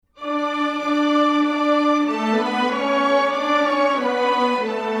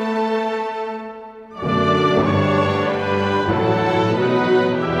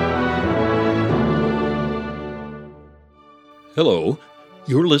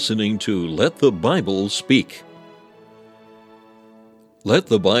listening to Let the Bible Speak. Let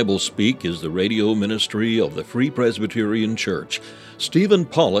the Bible Speak is the radio ministry of the Free Presbyterian Church. Stephen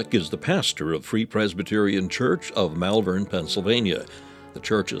Pollock is the pastor of Free Presbyterian Church of Malvern, Pennsylvania. The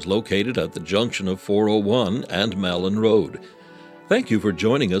church is located at the junction of 401 and Malin Road. Thank you for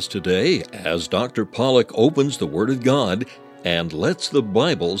joining us today as Dr. Pollock opens the Word of God and lets the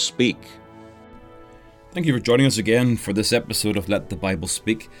Bible speak. Thank you for joining us again for this episode of Let the Bible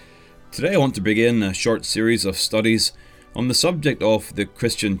Speak. Today I want to begin a short series of studies on the subject of the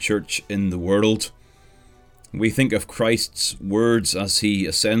Christian church in the world. We think of Christ's words as he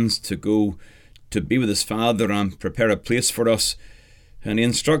ascends to go to be with his Father and prepare a place for us. And he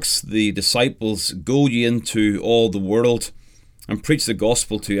instructs the disciples, "Go ye into all the world and preach the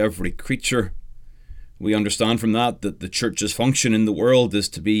gospel to every creature." We understand from that the church's function in the world is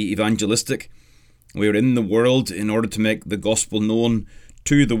to be evangelistic. We are in the world in order to make the gospel known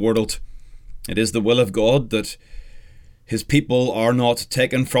to the world. It is the will of God that his people are not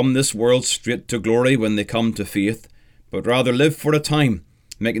taken from this world straight to glory when they come to faith, but rather live for a time,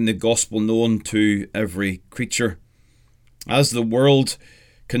 making the gospel known to every creature. As the world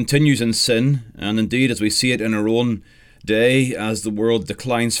continues in sin, and indeed as we see it in our own day, as the world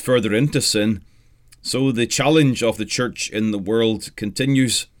declines further into sin, so the challenge of the church in the world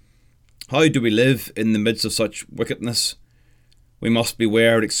continues. How do we live in the midst of such wickedness? We must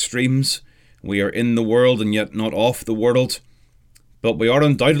beware extremes. We are in the world and yet not of the world. But we are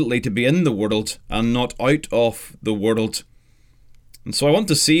undoubtedly to be in the world and not out of the world. And so I want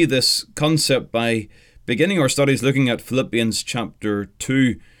to see this concept by beginning our studies looking at Philippians chapter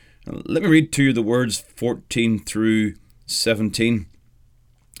 2. Let me read to you the words 14 through 17.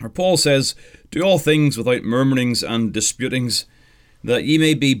 Where Paul says, "Do all things without murmurings and disputings, that ye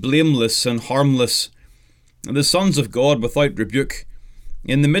may be blameless and harmless, and the sons of God without rebuke,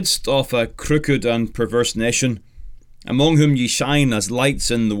 in the midst of a crooked and perverse nation, among whom ye shine as lights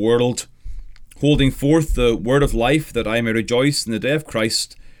in the world, holding forth the word of life, that I may rejoice in the day of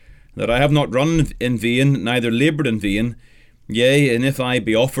Christ, that I have not run in vain, neither laboured in vain. Yea, and if I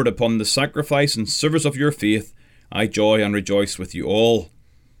be offered upon the sacrifice and service of your faith, I joy and rejoice with you all."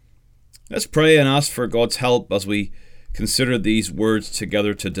 Let's pray and ask for God's help as we consider these words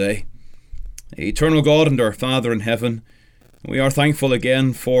together today. Eternal God and our Father in heaven, we are thankful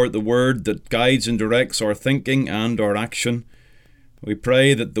again for the word that guides and directs our thinking and our action. We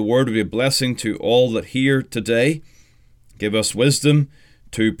pray that the word will be a blessing to all that hear today. Give us wisdom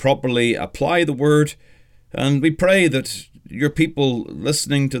to properly apply the word, and we pray that your people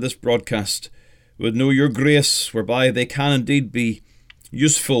listening to this broadcast would know your grace, whereby they can indeed be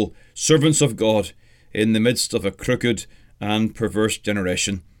useful servants of God in the midst of a crooked and perverse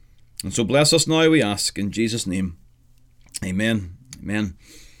generation. And so bless us now, we ask, in Jesus' name. Amen. Amen.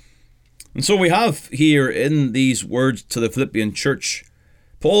 And so we have here in these words to the Philippian church,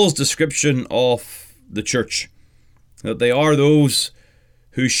 Paul's description of the church, that they are those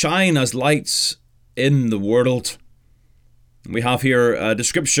who shine as lights in the world. We have here a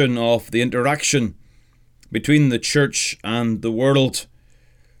description of the interaction between the church and the world.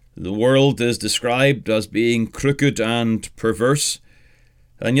 The world is described as being crooked and perverse,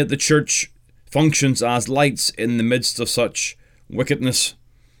 and yet the church functions as lights in the midst of such wickedness.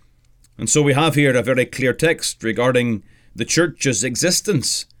 And so we have here a very clear text regarding the church's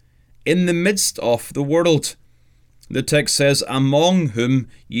existence in the midst of the world. The text says, "Among whom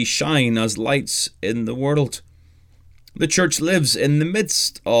ye shine as lights in the world." The church lives in the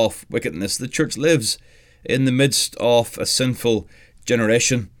midst of wickedness. The church lives in the midst of a sinful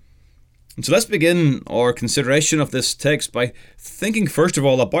generation. And so let's begin our consideration of this text by thinking first of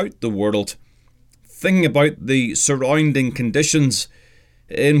all about the world, thinking about the surrounding conditions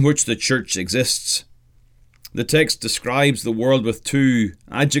in which the church exists. The text describes the world with two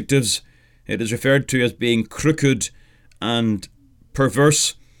adjectives. It is referred to as being crooked and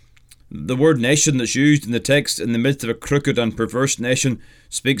perverse. The word nation that's used in the text in the midst of a crooked and perverse nation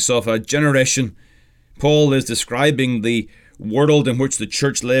speaks of a generation. Paul is describing the world in which the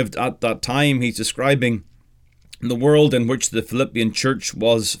church lived at that time. He's describing the world in which the Philippian church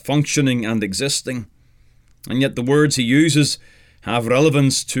was functioning and existing. And yet the words he uses have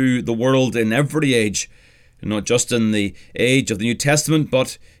relevance to the world in every age, not just in the age of the New Testament,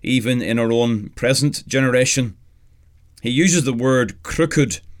 but even in our own present generation. He uses the word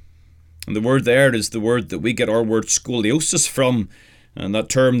crooked, and the word there is the word that we get our word scoliosis from, and that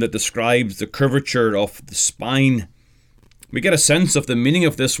term that describes the curvature of the spine. We get a sense of the meaning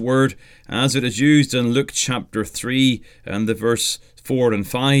of this word as it is used in Luke chapter 3 and the verse 4 and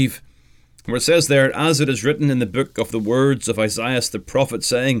 5. where it says there, "As it is written in the book of the words of Isaiah the prophet,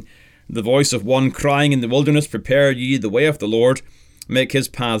 saying, the voice of one crying in the wilderness, prepare ye the way of the Lord, make his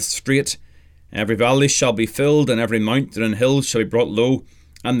paths straight. Every valley shall be filled, and every mountain and hill shall be brought low,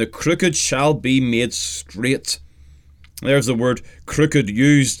 and the crooked shall be made straight." There's the word crooked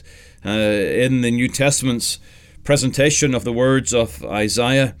used in the New Testament's presentation of the words of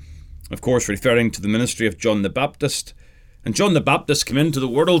Isaiah, of course referring to the ministry of John the Baptist. And John the Baptist came into the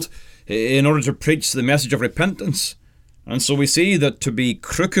world in order to preach the message of repentance. And so we see that to be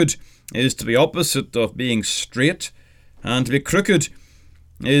crooked is to be opposite of being straight, and to be crooked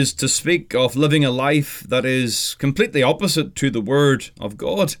is to speak of living a life that is completely opposite to the Word of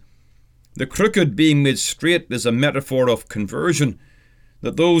God. The crooked being made straight is a metaphor of conversion,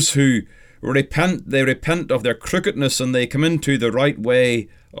 that those who repent, they repent of their crookedness and they come into the right way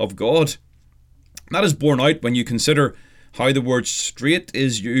of God. That is borne out when you consider how the word straight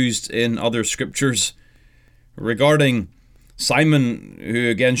is used in other scriptures. Regarding Simon, who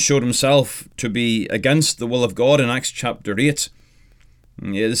again showed himself to be against the will of God in Acts chapter 8,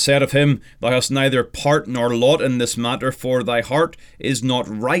 it is said of him, "Thou hast neither part nor lot in this matter, for thy heart is not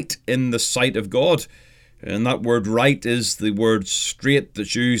right in the sight of God." And that word right is the word straight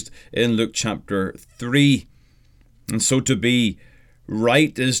that's used in Luke chapter 3. And so to be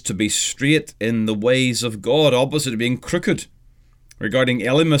right is to be straight in the ways of God, opposite of being crooked. Regarding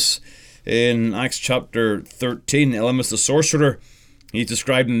Elymas in Acts chapter 13, Elymas the sorcerer, he's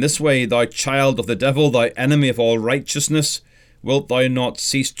described in this way, "Thou child of the devil, thou enemy of all righteousness, wilt thou not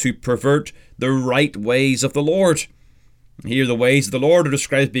cease to pervert the right ways of the Lord?" Here the ways of the Lord are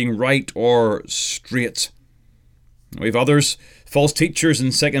described as being right or straight. We have others, false teachers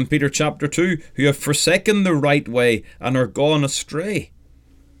in 2 Peter chapter 2, who have forsaken the right way and are gone astray.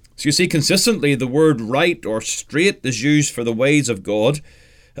 So you see, consistently the word right or straight is used for the ways of God,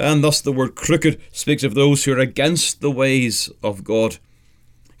 and thus the word crooked speaks of those who are against the ways of God.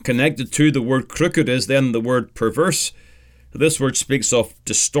 Connected to the word crooked is then the word perverse. This word speaks of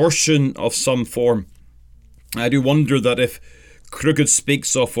distortion of some form. I do wonder that if crooked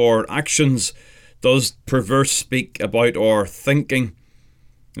speaks of our actions, does perverse speak about our thinking?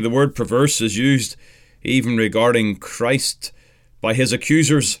 The word perverse is used even regarding Christ by his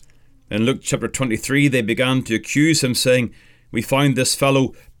accusers. In Luke chapter 23, they began to accuse him, saying, "We found this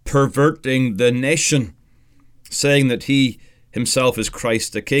fellow perverting the nation," saying that he himself is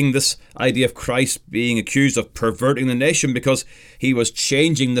Christ the King. This idea of Christ being accused of perverting the nation because he was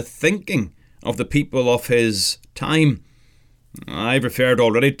changing the thinking of the people of his time. I've referred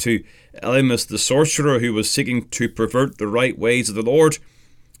already to Elymas the sorcerer, who was seeking to pervert the right ways of the Lord.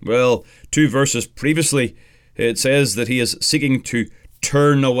 Well, 2 verses previously, it says that he is seeking to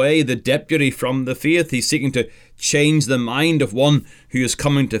turn away the deputy from the faith. He's seeking to change the mind of one who is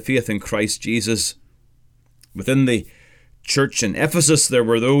coming to faith in Christ Jesus. Within the church in Ephesus, there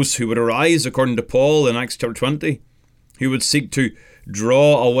were those who would arise, according to Paul in Acts chapter 20, who would seek to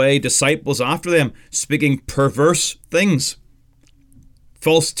draw away disciples after them, speaking perverse things,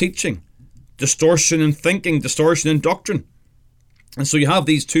 false teaching, distortion in thinking, distortion in doctrine. And so you have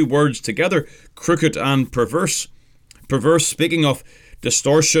these two words together, crooked and perverse. Perverse speaking of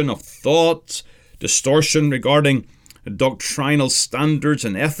distortion of thought, distortion regarding doctrinal standards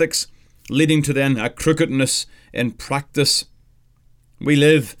and ethics, leading to then a crookedness in practice. We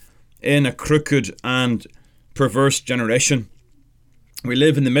live in a crooked and perverse generation. We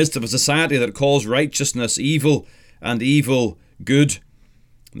live in the midst of a society that calls righteousness evil and evil good.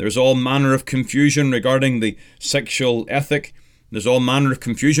 There's all manner of confusion regarding the sexual ethic. There's all manner of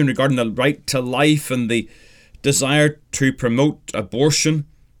confusion regarding the right to life and the desire to promote abortion,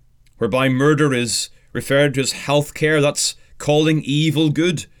 whereby murder is referred to as health care. That's calling evil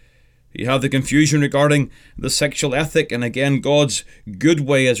good. You have the confusion regarding the sexual ethic, and again, God's good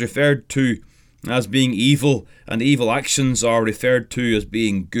way is referred to as being evil, and evil actions are referred to as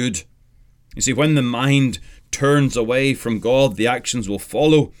being good. You see, when the mind turns away from God, the actions will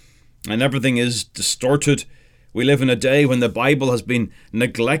follow, and everything is distorted. We live in a day when the Bible has been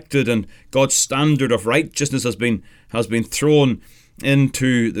neglected, and God's standard of righteousness has been thrown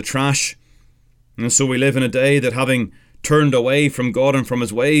into the trash. And so we live in a day that, having turned away from God and from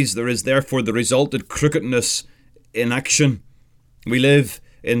his ways, there is therefore the resulted crookedness in action. We live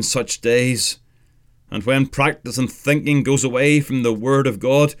in such days. And when practice and thinking goes away from the Word of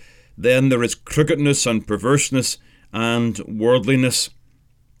God, then there is crookedness and perverseness and worldliness.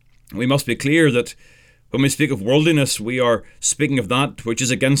 We must be clear that when we speak of worldliness, we are speaking of that which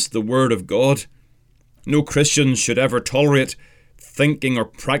is against the Word of God. No Christian should ever tolerate thinking or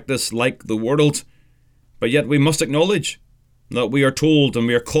practice like the world. But yet we must acknowledge that we are told and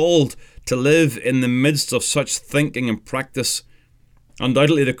we are called to live in the midst of such thinking and practice.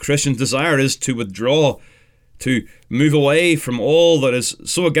 Undoubtedly, the Christian's desire is to withdraw, to move away from all that is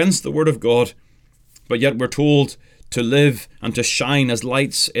so against the Word of God. But yet we're told to live and to shine as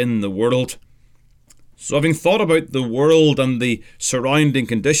lights in the world. So having thought about the world and the surrounding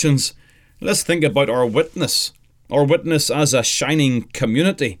conditions, let's think about our witness as a shining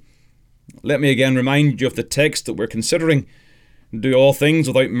community. Let me again remind you of the text that we're considering. Do all things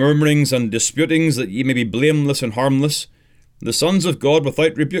without murmurings and disputings, that ye may be blameless and harmless, the sons of God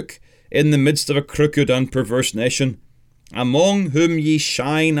without rebuke, in the midst of a crooked and perverse nation, among whom ye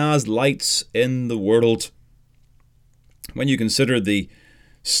shine as lights in the world. When you consider the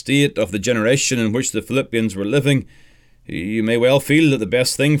state of the generation in which the Philippians were living, you may well feel that the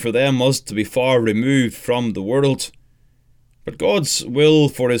best thing for them was to be far removed from the world. But God's will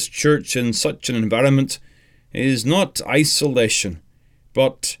for His church in such an environment is not isolation,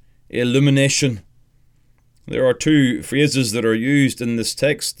 but illumination. There are two phrases that are used in this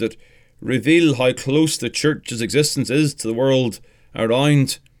text that reveal how close the church's existence is to the world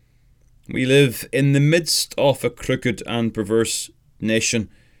around. We live in the midst of a crooked and perverse nation,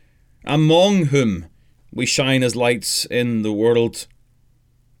 among whom we shine as lights in the world.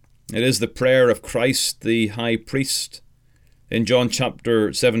 It is the prayer of Christ, the high priest, in John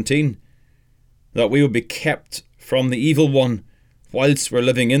chapter 17, that we will be kept from the evil one whilst we're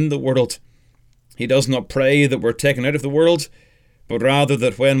living in the world. He does not pray that we're taken out of the world, but rather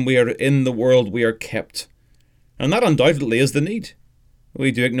that when we are in the world we are kept. And that undoubtedly is the need.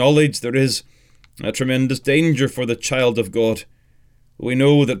 We do acknowledge there is a tremendous danger for the child of God. We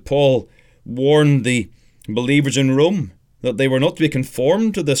know that Paul warned the believers in Rome that they were not to be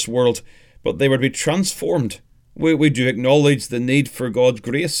conformed to this world, but they were to be transformed. We do acknowledge the need for God's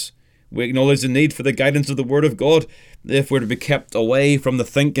grace. We acknowledge the need for the guidance of the Word of God if we're to be kept away from the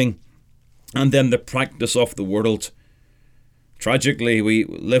thinking and then the practice of the world. Tragically, we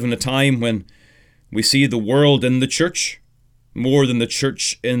live in a time when we see the world in the church more than the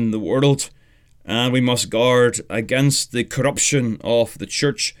church in the world, and we must guard against the corruption of the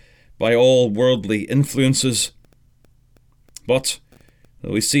church by all worldly influences. But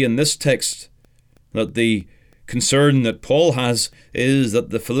we see in this text that the concern that Paul has is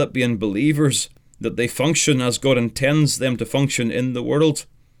that the Philippian believers, that they function as God intends them to function in the world,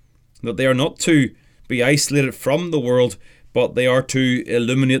 that they are not to be isolated from the world, but they are to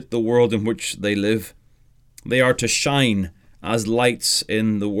illuminate the world in which they live. They are to shine as lights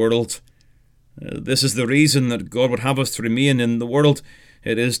in the world. This is the reason that God would have us to remain in the world.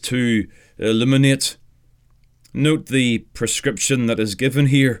 It is to illuminate. Note the prescription that is given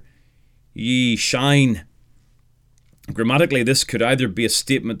here. Ye shine. Grammatically, this could either be a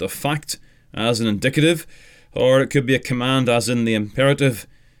statement of fact as an indicative, or it could be a command as in the imperative.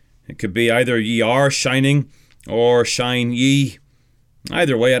 It could be either ye are shining or shine ye.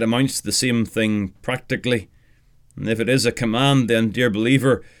 Either way, it amounts to the same thing practically. And if it is a command, then, dear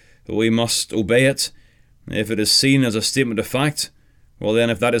believer, we must obey it. If it is seen as a statement of fact, well then,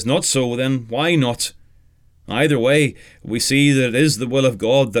 if that is not so, then why not? Either way, we see that it is the will of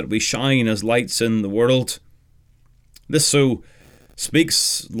God that we shine as lights in the world. This so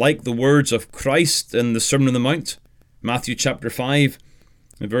speaks like the words of Christ in the Sermon on the Mount, Matthew chapter 5,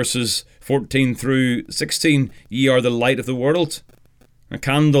 verses 14 through 16. Ye are the light of the world. A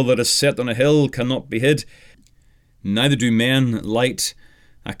candle that is set on a hill cannot be hid. Neither do men light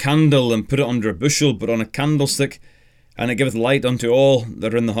a candle and put it under a bushel, but on a candlestick, and it giveth light unto all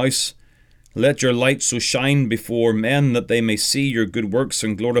that are in the house. Let your light so shine before men that they may see your good works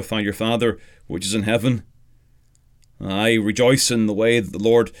and glorify your Father which is in heaven. I rejoice in the way that the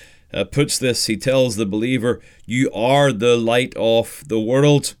Lord puts this. He tells the believer, you are the light of the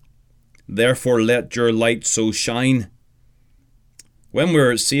world. Therefore let your light so shine. When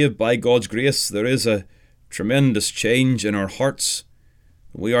we're saved by God's grace, there is a tremendous change in our hearts.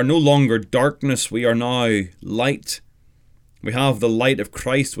 We are no longer darkness, we are now light. We have the light of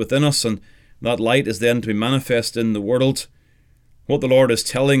Christ within us, and that light is then to be manifest in the world. What the Lord is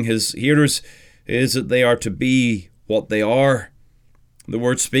telling His hearers is that they are to be what they are. The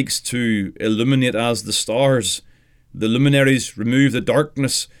word speaks to illuminate as the stars. The luminaries remove the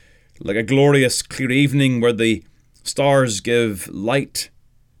darkness like a glorious clear evening where the stars give light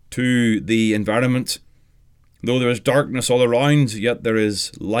to the environment. Though there is darkness all around, yet there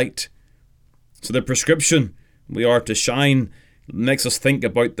is light. So the prescription, we are to shine, makes us think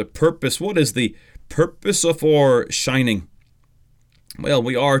about the purpose. What is the purpose of our shining? Well,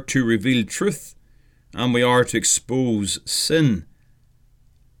 we are to reveal truth, and we are to expose sin.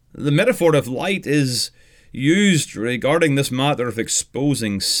 The metaphor of light is used regarding this matter of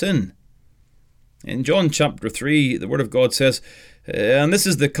exposing sin. In John chapter 3, the Word of God says, "And this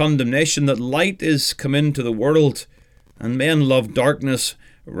is the condemnation, that light is come into the world, and men love darkness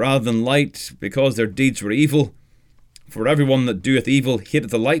rather than light, because their deeds were evil. For everyone that doeth evil hateth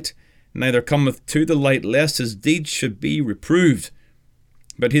the light, neither cometh to the light, lest his deeds should be reproved.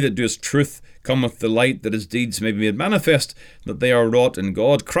 But he that doeth truth cometh to the light, that his deeds may be made manifest, that they are wrought in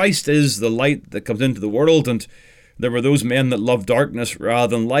God." Christ is the light that comes into the world, and there were those men that loved darkness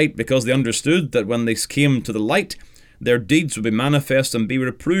rather than light, because they understood that when they came to the light, their deeds would be manifest and be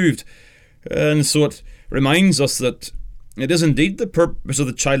reproved. And so it reminds us that it is indeed the purpose of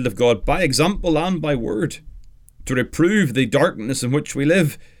the child of God, by example and by word, to reprove the darkness in which we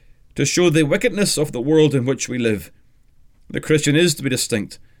live, to show the wickedness of the world in which we live. The Christian is to be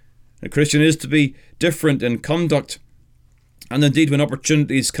distinct. The Christian is to be different in conduct. And indeed, when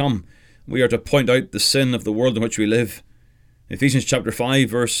opportunities come, we are to point out the sin of the world in which we live. Ephesians chapter 5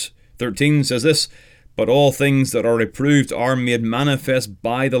 verse 13 says this, "But all things that are reproved are made manifest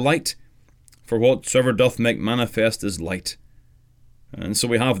by the light, for whatsoever doth make manifest is light." And so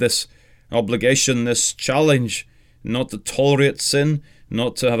we have this obligation, this challenge, not to tolerate sin,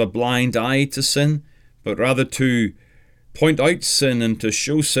 not to have a blind eye to sin, but rather to point out sin and to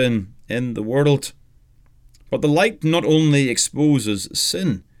show sin in the world. But the light not only exposes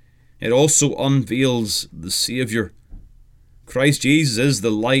sin, it also unveils the Saviour. Christ Jesus is the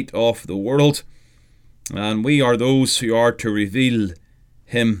light of the world, and we are those who are to reveal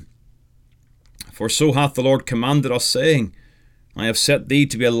him. "For so hath the Lord commanded us, saying, I have set thee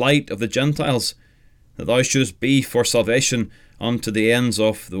to be a light of the Gentiles, that thou shouldest be for salvation unto the ends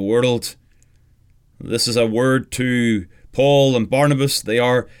of the world." This is a word to Paul and Barnabas. They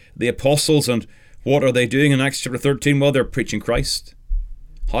are the apostles, and what are they doing in Acts chapter 13? Well, they're preaching Christ.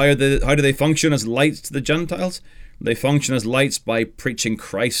 How do they function as lights to the Gentiles? They function as lights by preaching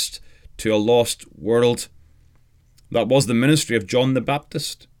Christ to a lost world. That was the ministry of John the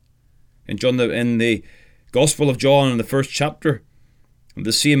Baptist. In the Gospel of John, in the first chapter,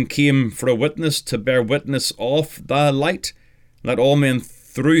 the same came for a witness, to bear witness of the light, that all men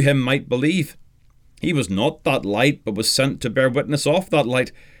through him might believe. He was not that light, but was sent to bear witness of that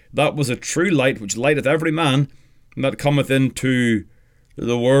light. That was a true light, which lighteth every man that cometh into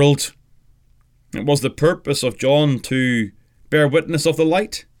the world. It was the purpose of John to bear witness of the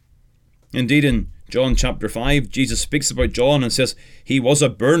light. Indeed, in John chapter 5, Jesus speaks about John and says, "He was a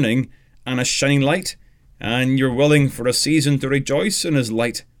burning and a shining light, and you're willing for a season to rejoice in his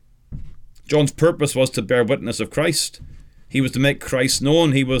light." John's purpose was to bear witness of Christ. He was to make Christ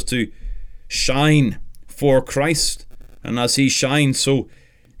known. He was to shine for Christ. And as he shined, so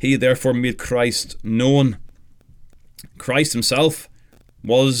he therefore made Christ known. Christ himself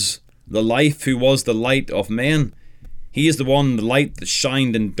was the life, who was the light of men. He is the light that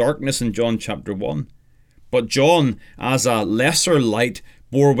shined in darkness in John chapter 1. But John, as a lesser light,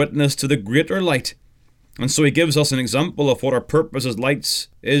 bore witness to the greater light. And so he gives us an example of what our purpose as lights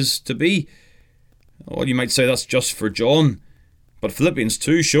is to be. Well, you might say that's just for John, but Philippians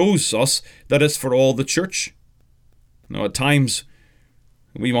 2 shows us that it's for all the church. Now, at times,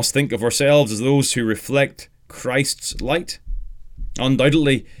 we must think of ourselves as those who reflect Christ's light.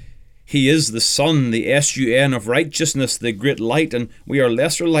 Undoubtedly, he is the Son, the S-U-N of righteousness, the great light, and we are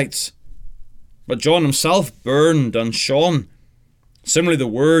lesser lights. But John himself burned and shone. Similarly, the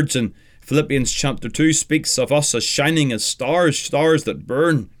words in Philippians chapter 2 speaks of us as shining as stars, stars that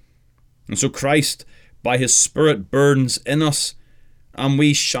burn. And so Christ, by his Spirit, burns in us, and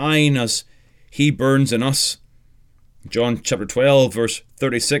we shine as he burns in us. John chapter 12 verse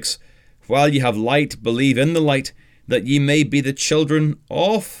 36, "While ye have light, believe in the light, that ye may be the children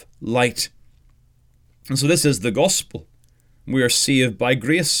of light." And so this is the gospel. We are saved by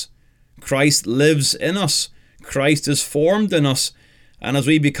grace. Christ lives in us. Christ is formed in us. And as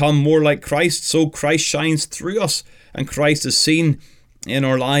we become more like Christ, so Christ shines through us, and Christ is seen in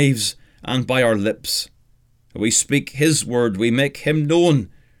our lives and by our lips. We speak his word. We make him known.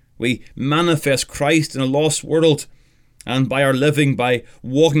 We manifest Christ in a lost world. And by our living, by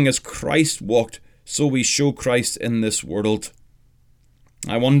walking as Christ walked, so we show Christ in this world.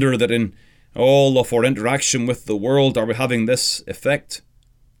 I wonder that in all of our interaction with the world, are we having this effect?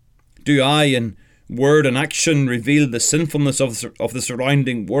 Do I, in word and action, reveal the sinfulness of the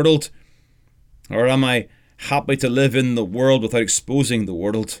surrounding world? Or am I happy to live in the world without exposing the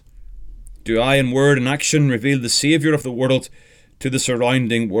world? Do I, in word and action, reveal the Saviour of the world to the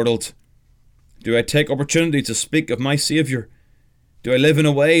surrounding world? Do I take opportunity to speak of my Saviour? Do I live in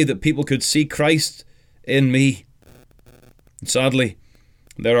a way that people could see Christ in me? And sadly,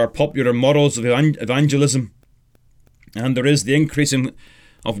 there are popular models of evangelism, and there is the increasing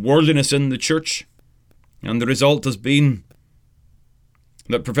of worldliness in the church. And the result has been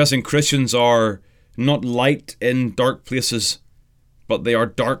that professing Christians are not light in dark places, but they are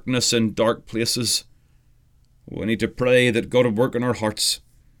darkness in dark places. We need to pray that God would work in our hearts,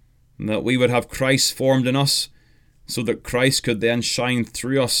 and that we would have Christ formed in us, so that Christ could then shine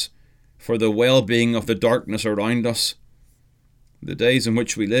through us for the well-being of the darkness around us. The days in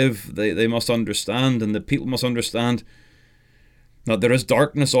which we live, they must understand, and the people must understand, that there is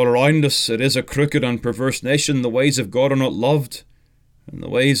darkness all around us. It is a crooked and perverse nation. The ways of God are not loved, and the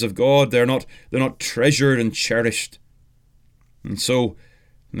ways of God, they're not treasured and cherished. And so,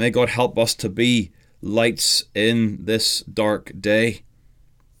 may God help us to be lights in this dark day.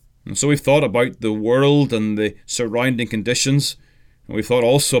 And so we've thought about the world and the surrounding conditions, and we've thought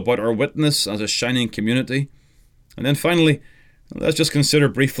also about our witness as a shining community. And then finally, let's just consider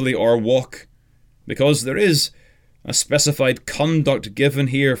briefly our walk, because there is a specified conduct given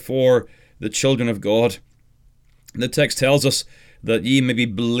here for the children of God. The text tells us that ye may be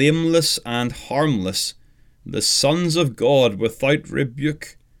blameless and harmless, the sons of God without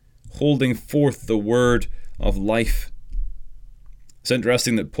rebuke, holding forth the word of life. It's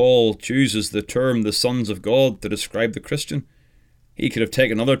interesting that Paul chooses the term the sons of God to describe the Christian. He could have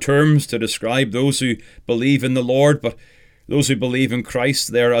taken other terms to describe those who believe in the Lord, but those who believe in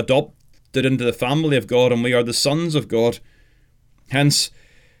Christ, they're adopted into the family of God, and we are the sons of God. Hence,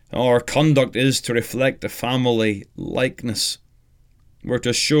 our conduct is to reflect a family likeness. We're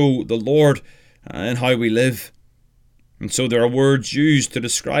to show the Lord in how we live. And so there are words used to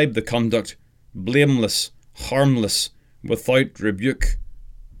describe the conduct: blameless, harmless, without rebuke.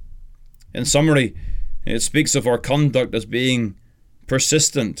 In summary, it speaks of our conduct as being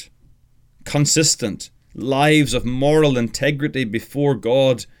persistent, consistent, lives of moral integrity before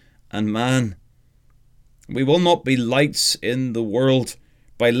God and man. We will not be lights in the world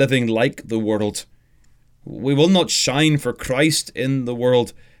by living like the world. We will not shine for Christ in the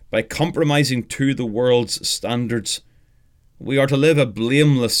world by compromising to the world's standards. We are to live a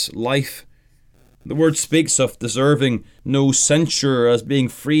blameless life. The word speaks of deserving no censure, as being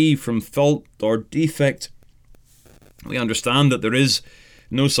free from fault or defect. We understand that there is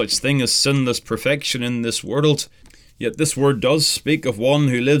no such thing as sinless perfection in this world, yet this word does speak of one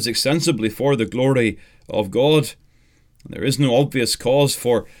who lives extensively for the glory of God. There is no obvious cause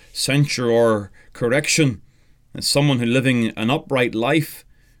for censure or correction. It's someone who living an upright life.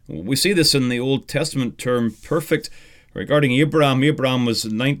 We see this in the Old Testament term perfect. Regarding Abraham, Abraham was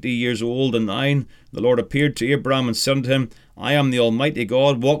 90 years old and 9. The Lord appeared to Abraham and said to him, I am the Almighty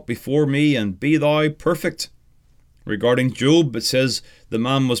God, walk before me and be thou perfect. Regarding Job, it says the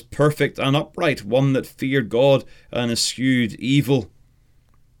man was perfect and upright, one that feared God and eschewed evil.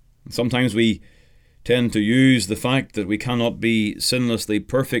 Sometimes we tend to use the fact that we cannot be sinlessly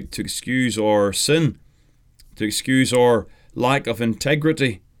perfect to excuse our sin, to excuse our lack of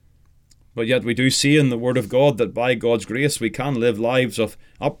integrity. But yet we do see in the Word of God that by God's grace we can live lives of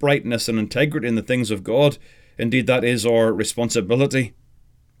uprightness and integrity in the things of God. Indeed, that is our responsibility.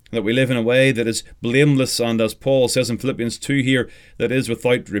 That we live in a way that is blameless, and as Paul says in Philippians 2 here, that is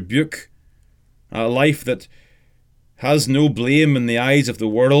without rebuke. A life that has no blame in the eyes of the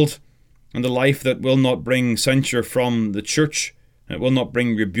world, and a life that will not bring censure from the church. It will not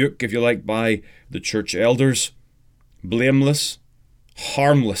bring rebuke, if you like, by the church elders. Blameless,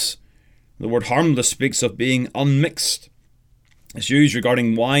 harmless. The word harmless speaks of being unmixed. It's used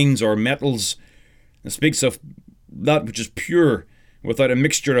regarding wines or metals. It speaks of that which is pure, without a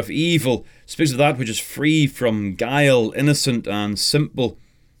mixture of evil. It speaks of that which is free from guile, innocent and simple.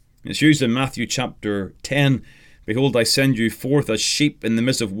 It's used in Matthew chapter 10. Behold, I send you forth as sheep in the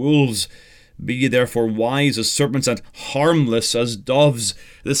midst of wolves. Be ye therefore wise as serpents and harmless as doves.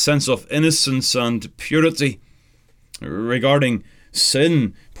 This sense of innocence and purity. Regarding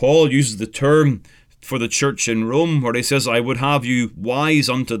sin, Paul uses the term for the church in Rome, where he says, I would have you wise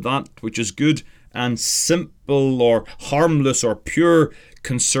unto that which is good, and simple or harmless or pure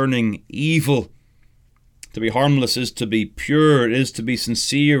concerning evil. To be harmless is to be pure, it is to be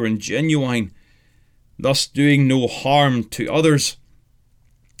sincere and genuine, thus doing no harm to others.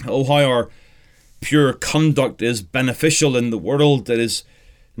 Oh, how our pure conduct is beneficial in the world. It is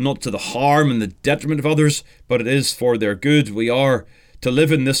not to the harm and the detriment of others, but it is for their good. We are to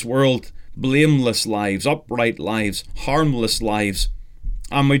live in this world blameless lives, upright lives, harmless lives,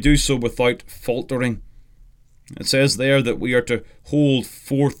 and we do so without faltering. It says there that we are to hold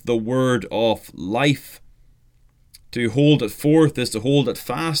forth the word of life. To hold it forth is to hold it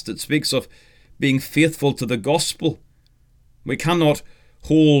fast. It speaks of being faithful to the gospel. We cannot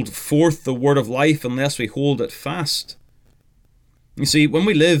hold forth the word of life unless we hold it fast. You see, when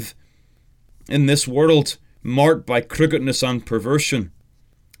we live In this world marked by crookedness and perversion,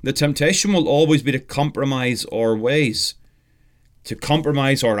 the temptation will always be to compromise our ways, to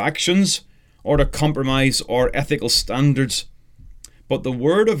compromise our actions, or to compromise our ethical standards. But the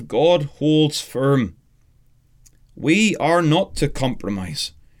Word of God holds firm. We are not to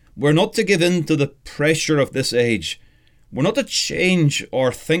compromise. We're not to give in to the pressure of this age. We're not to change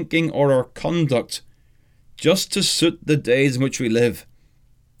our thinking or our conduct just to suit the days in which we live.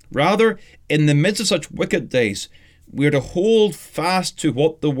 Rather, in the midst of such wicked days, we are to hold fast to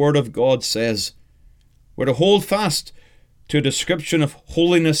what the Word of God says. We're to hold fast to a description of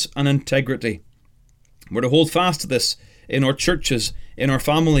holiness and integrity. We're to hold fast to this in our churches, in our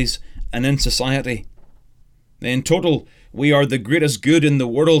families, and in society. In total, we are the greatest good in the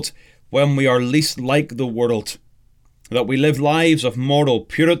world when we are least like the world. That we live lives of moral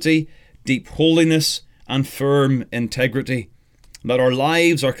purity, deep holiness, and firm integrity. That our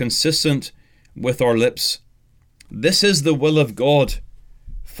lives are consistent with our lips. This is the will of God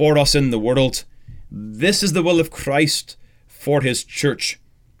for us in the world. This is the will of Christ for His church.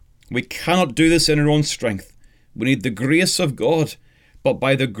 We cannot do this in our own strength. We need the grace of God. But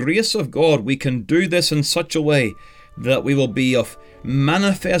by the grace of God, we can do this in such a way that we will be of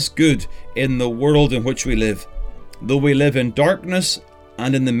manifest good in the world in which we live. Though we live in darkness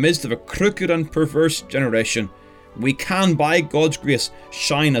and in the midst of a crooked and perverse generation, we can, by God's grace,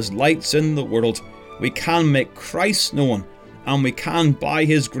 shine as lights in the world. We can make Christ known, and we can, by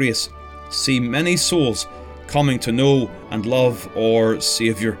His grace, see many souls coming to know and love our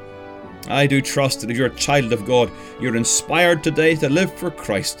Saviour. I do trust that if you're a child of God, you're inspired today to live for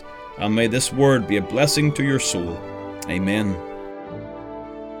Christ, and may this word be a blessing to your soul. Amen.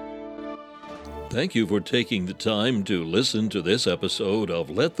 Thank you for taking the time to listen to this episode of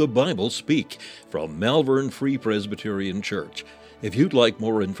Let the Bible Speak from Malvern Free Presbyterian Church. If you'd like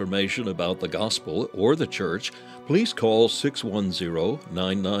more information about the gospel or the church, please call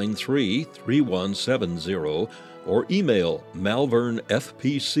 610-993-3170 or email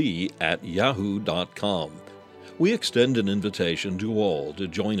malvernfpc@yahoo.com. We extend an invitation to all to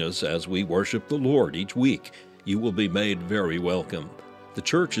join us as we worship the Lord each week. You will be made very welcome. The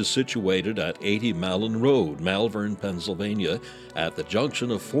church is situated at 80 Malin Road, Malvern, Pennsylvania, at the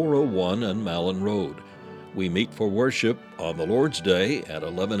junction of 401 and Malin Road. We meet for worship on the Lord's Day at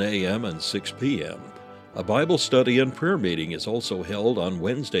 11 a.m. and 6 p.m. A Bible study and prayer meeting is also held on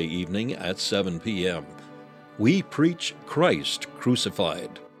Wednesday evening at 7 p.m. We preach Christ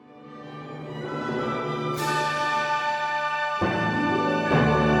crucified.